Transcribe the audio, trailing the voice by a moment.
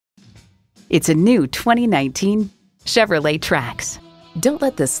It's a new 2019 Chevrolet Trax. Don't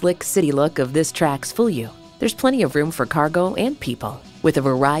let the slick city look of this Trax fool you. There's plenty of room for cargo and people, with a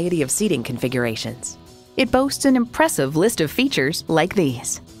variety of seating configurations. It boasts an impressive list of features like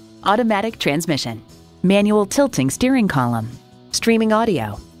these: automatic transmission, manual tilting steering column, streaming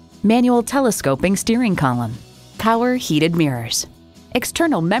audio, manual telescoping steering column, power heated mirrors,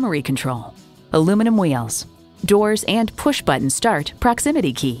 external memory control, aluminum wheels, doors and push-button start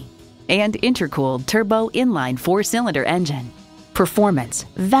proximity key, and intercooled turbo inline 4-cylinder engine. Performance,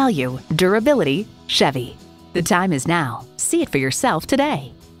 value, durability, Chevy. The time is now. See it for yourself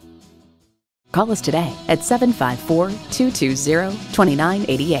today. Call us today at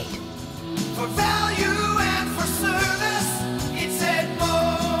 754-220-2988.